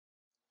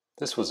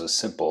This was a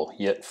simple,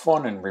 yet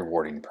fun and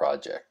rewarding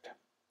project.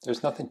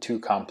 There's nothing too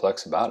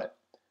complex about it.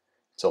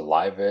 It's a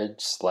live edge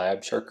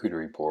slab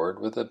charcuterie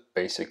board with a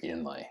basic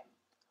inlay.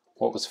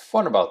 What was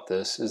fun about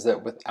this is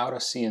that without a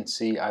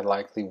CNC, I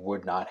likely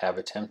would not have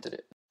attempted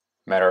it.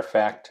 Matter of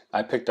fact,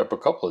 I picked up a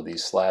couple of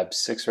these slabs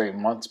 6 or 8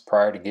 months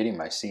prior to getting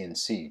my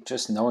CNC,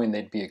 just knowing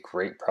they'd be a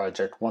great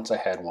project once I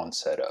had one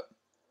set up.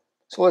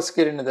 So let's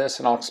get into this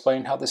and I'll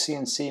explain how the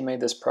CNC made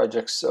this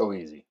project so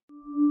easy.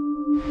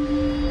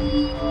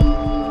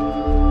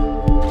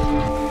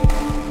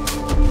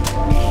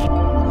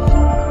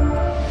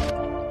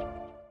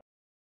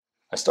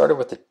 I started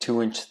with a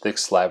 2-inch thick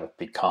slab of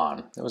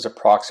pecan that was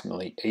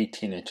approximately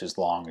 18 inches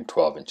long and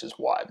 12 inches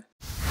wide.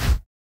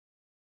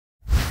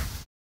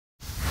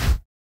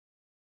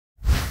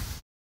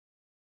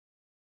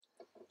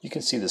 You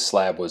can see the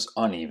slab was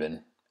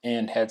uneven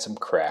and had some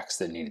cracks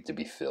that needed to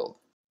be filled.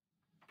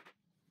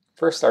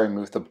 First, I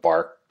removed the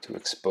bark to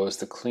expose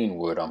the clean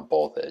wood on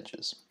both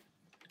edges.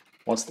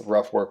 Once the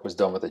rough work was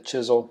done with a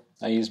chisel,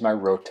 I used my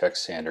Rotex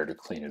sander to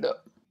clean it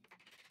up.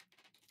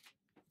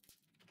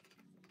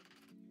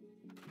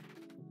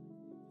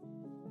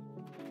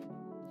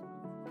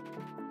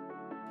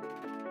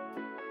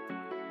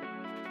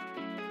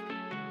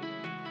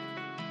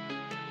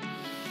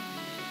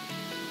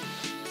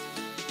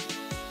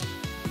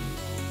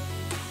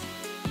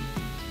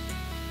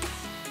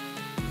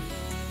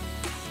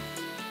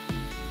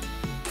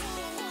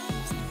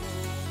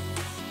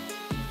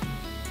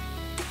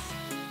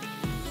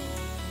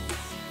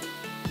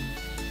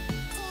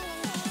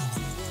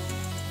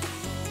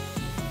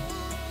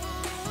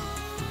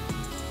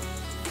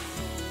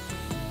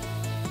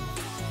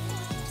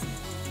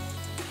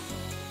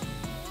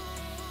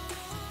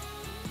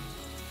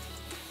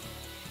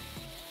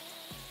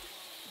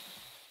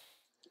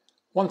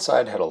 One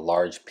side had a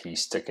large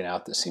piece sticking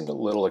out that seemed a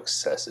little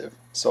excessive,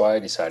 so I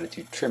decided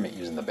to trim it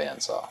using the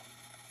bandsaw.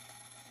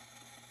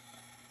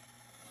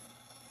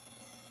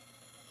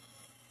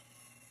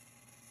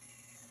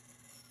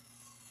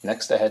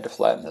 Next, I had to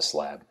flatten the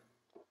slab.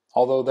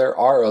 Although there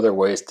are other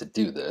ways to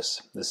do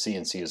this, the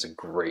CNC is a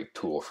great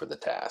tool for the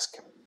task.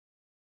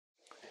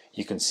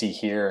 You can see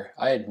here,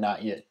 I had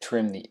not yet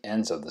trimmed the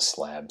ends of the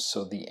slab,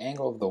 so the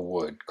angle of the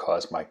wood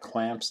caused my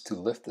clamps to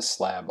lift the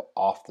slab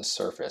off the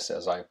surface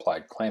as I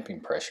applied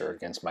clamping pressure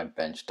against my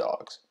bench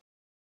dogs.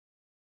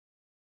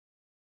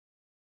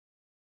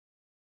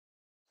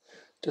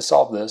 To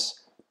solve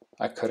this,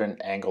 I cut an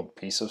angled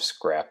piece of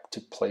scrap to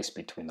place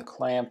between the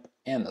clamp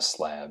and the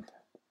slab,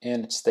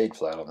 and it stayed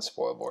flat on the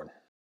spoil board.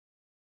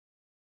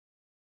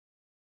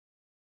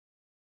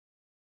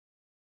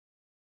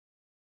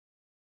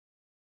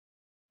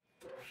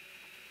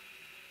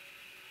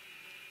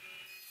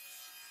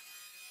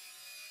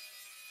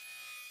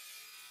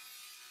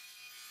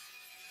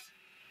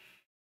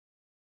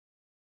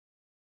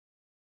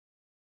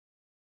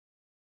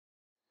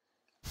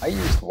 I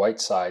used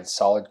white side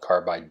solid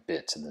carbide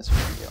bits in this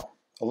video.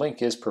 A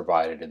link is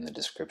provided in the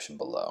description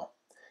below.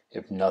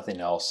 If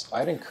nothing else,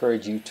 I'd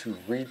encourage you to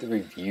read the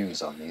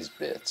reviews on these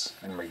bits,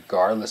 and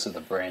regardless of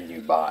the brand you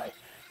buy,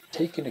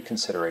 take into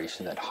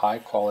consideration that high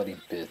quality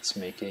bits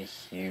make a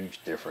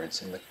huge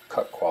difference in the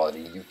cut quality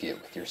you get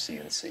with your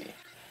CNC.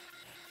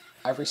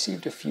 I've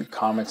received a few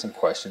comments and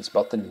questions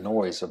about the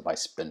noise of my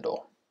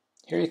spindle.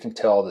 Here you can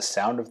tell the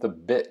sound of the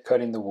bit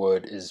cutting the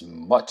wood is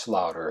much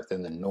louder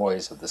than the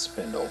noise of the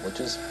spindle, which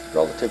is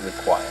relatively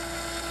quiet.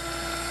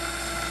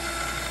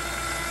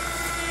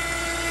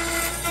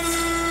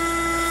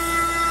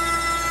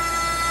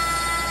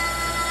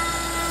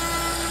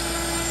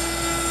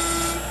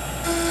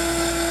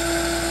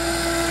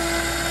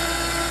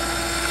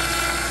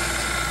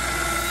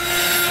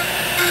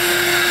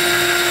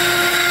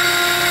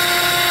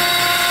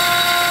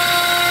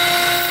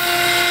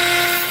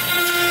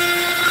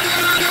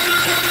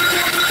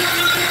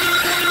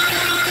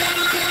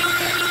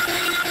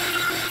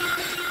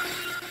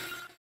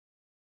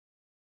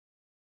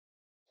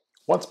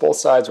 Once both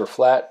sides were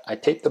flat, I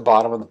taped the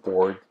bottom of the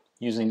board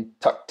using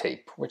tuck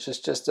tape, which is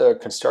just a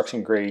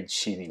construction grade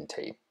sheathing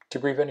tape, to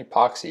prevent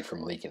epoxy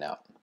from leaking out.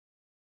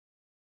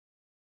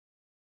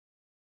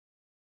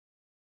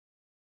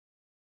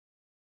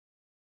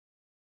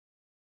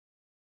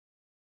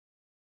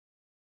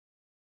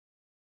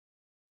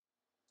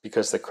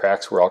 Because the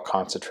cracks were all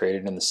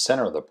concentrated in the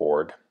center of the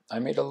board, I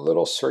made a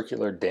little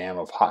circular dam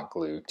of hot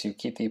glue to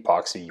keep the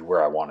epoxy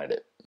where I wanted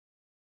it.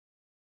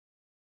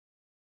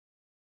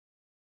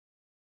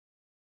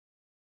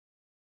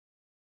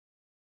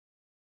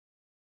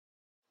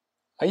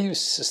 I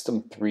used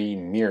System 3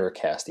 mirror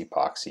cast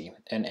epoxy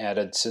and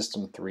added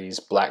System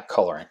 3's black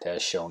colorant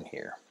as shown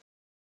here.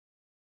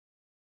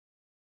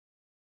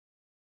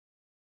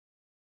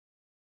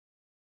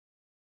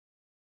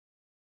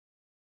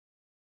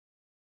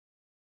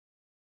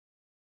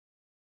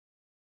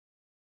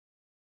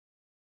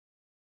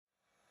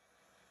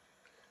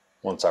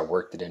 Once I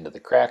worked it into the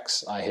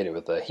cracks, I hit it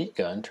with a heat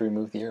gun to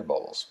remove the air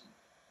bubbles.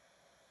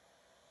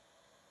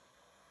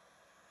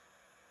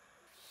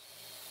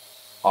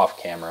 Off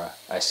camera,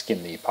 I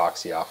skimmed the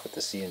epoxy off with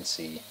the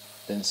CNC,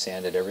 then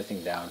sanded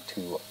everything down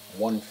to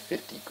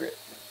 150 grit.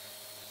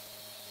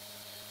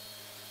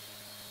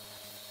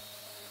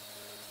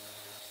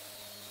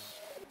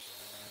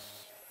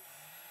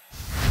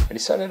 I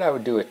decided I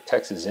would do a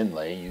Texas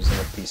inlay using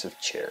a piece of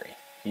cherry.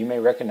 You may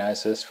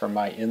recognize this from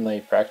my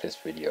inlay practice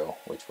video,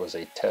 which was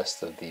a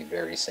test of the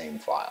very same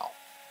file.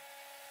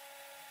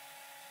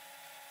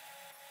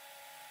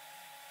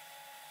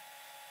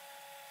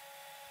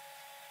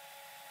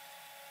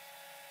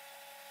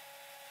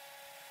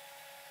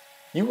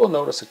 You will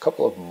notice a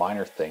couple of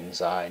minor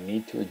things I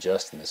need to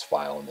adjust in this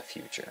file in the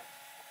future.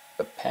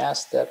 The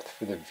pass depth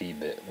for the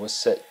V-bit was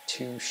set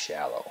too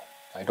shallow.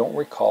 I don't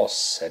recall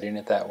setting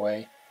it that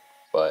way,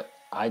 but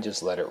I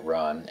just let it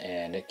run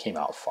and it came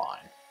out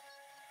fine.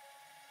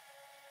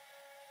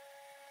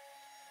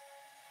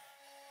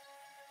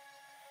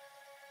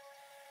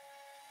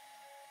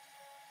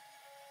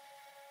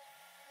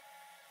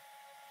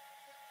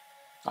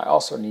 I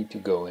also need to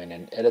go in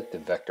and edit the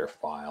vector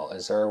file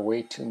as there are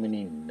way too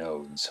many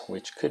nodes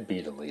which could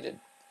be deleted.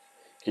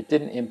 It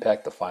didn't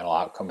impact the final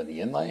outcome of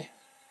the inlay,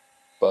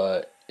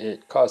 but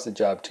it caused the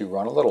job to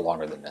run a little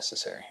longer than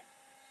necessary.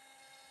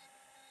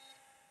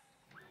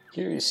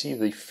 Here you see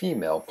the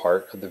female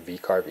part of the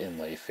V-Carve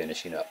inlay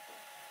finishing up.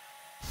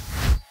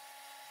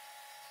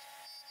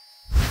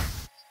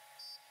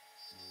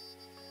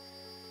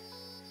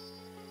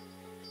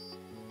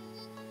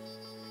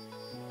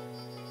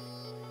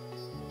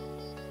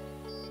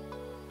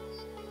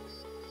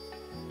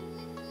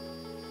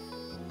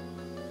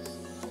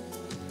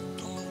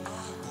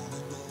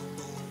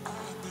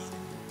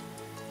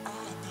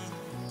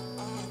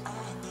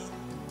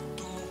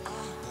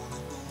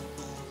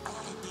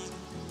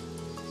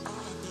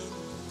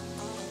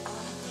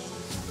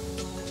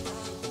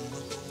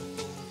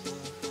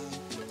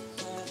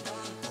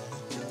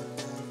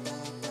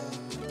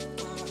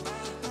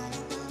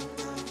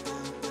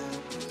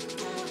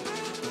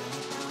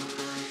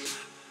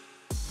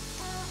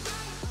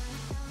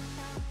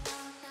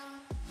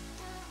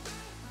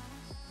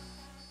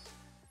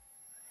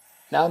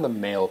 Now the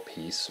male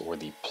piece, or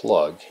the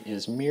plug,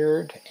 is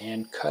mirrored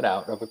and cut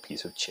out of a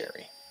piece of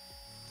cherry.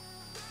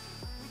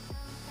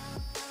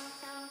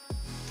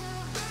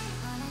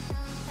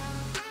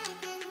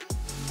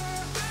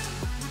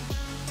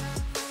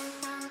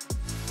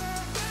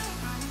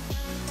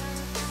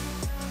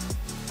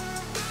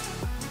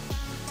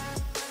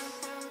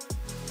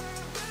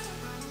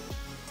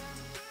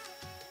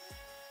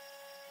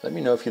 Let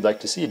me know if you'd like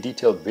to see a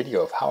detailed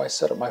video of how I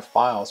set up my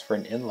files for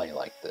an inlay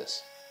like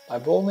this.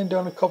 I've only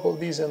done a couple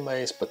of these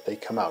inlays, but they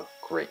come out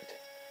great.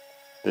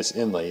 This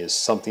inlay is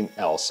something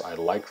else I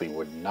likely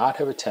would not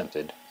have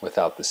attempted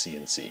without the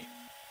CNC.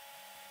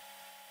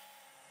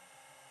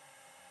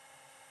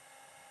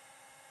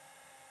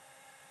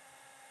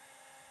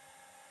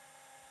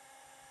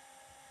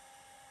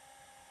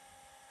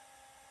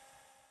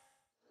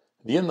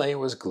 The inlay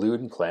was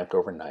glued and clamped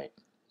overnight.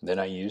 Then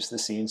I used the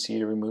CNC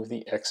to remove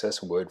the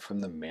excess wood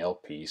from the male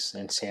piece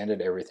and sanded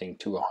everything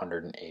to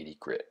 180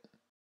 grit.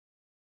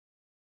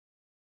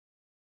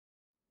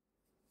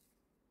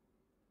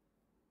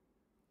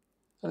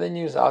 I then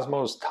used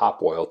Osmo's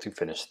top oil to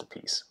finish the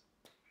piece.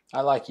 I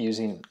like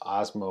using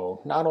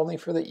Osmo not only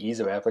for the ease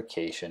of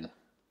application,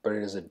 but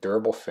it is a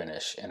durable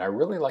finish and I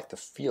really like the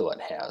feel it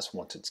has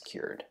once it's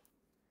cured.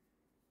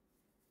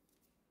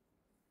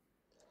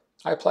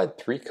 I applied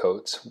 3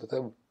 coats with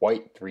a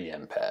white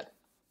 3M pad.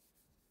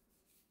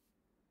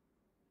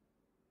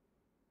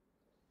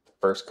 The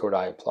first coat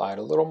I applied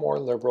a little more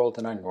liberal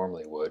than I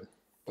normally would,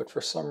 but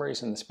for some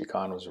reason this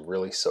pecan was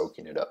really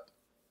soaking it up.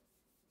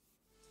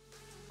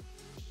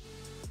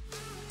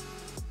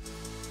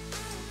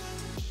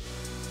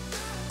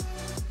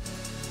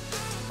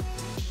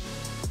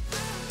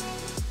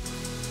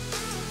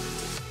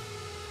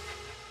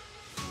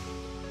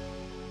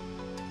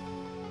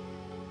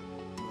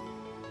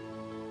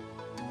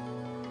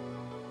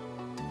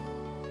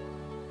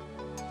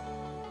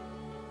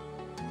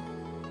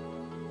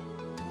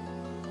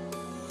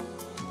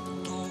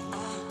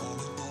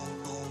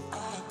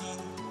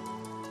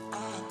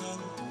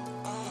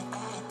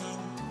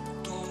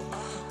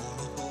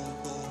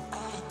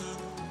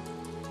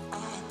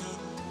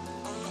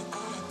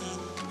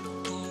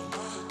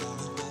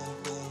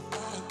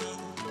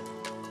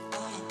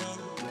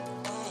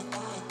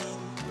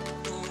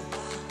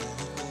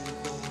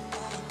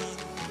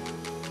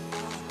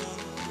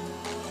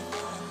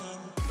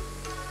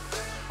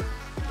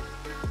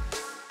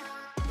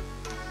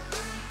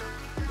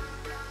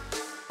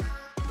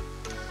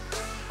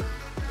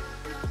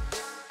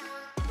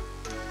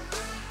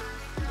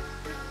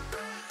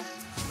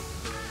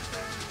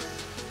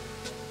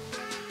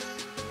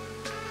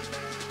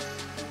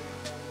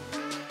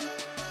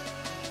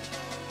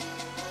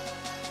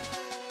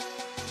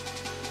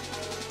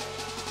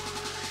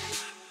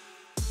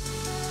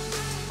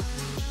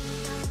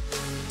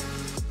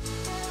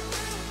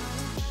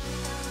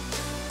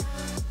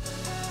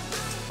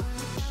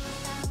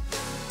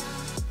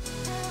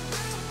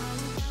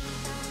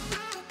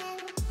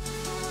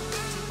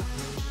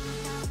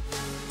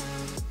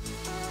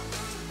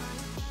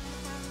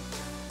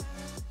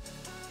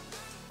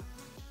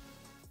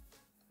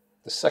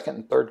 second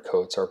and third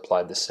coats are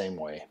applied the same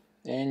way,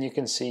 and you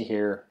can see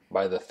here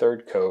by the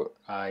third coat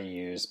I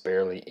used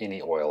barely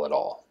any oil at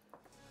all.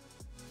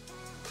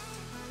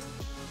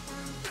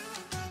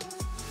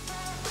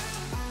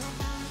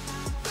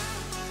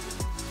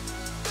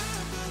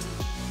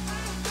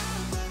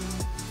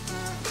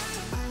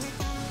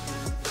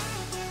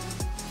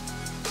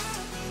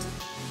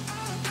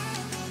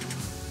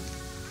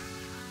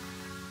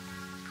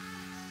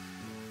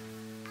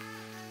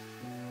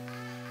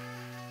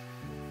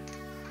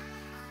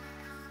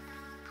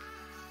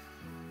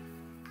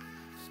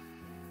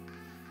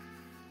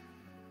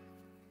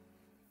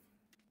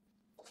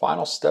 The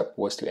final step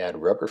was to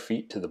add rubber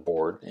feet to the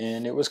board,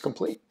 and it was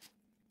complete.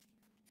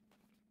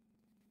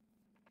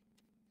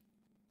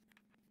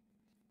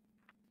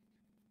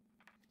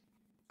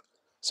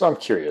 So I'm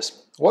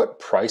curious, what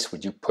price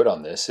would you put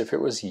on this if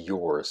it was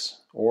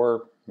yours?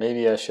 Or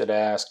maybe I should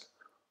ask,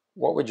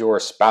 what would your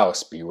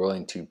spouse be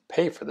willing to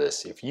pay for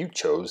this if you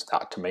chose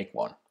not to make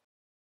one?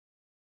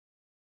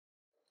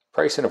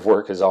 Pricing of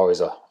work is always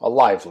a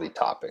lively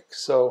topic,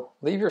 so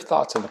leave your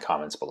thoughts in the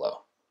comments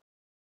below.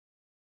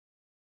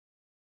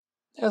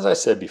 As I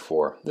said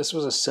before, this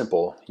was a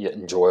simple yet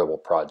enjoyable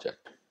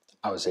project.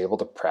 I was able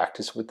to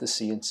practice with the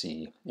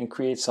CNC and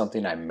create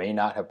something I may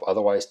not have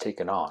otherwise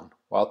taken on,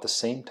 while at the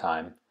same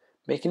time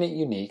making it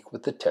unique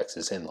with the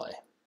Texas inlay.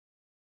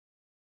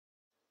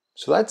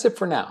 So that's it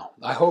for now.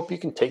 I hope you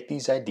can take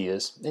these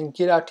ideas and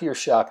get out to your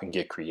shop and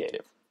get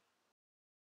creative.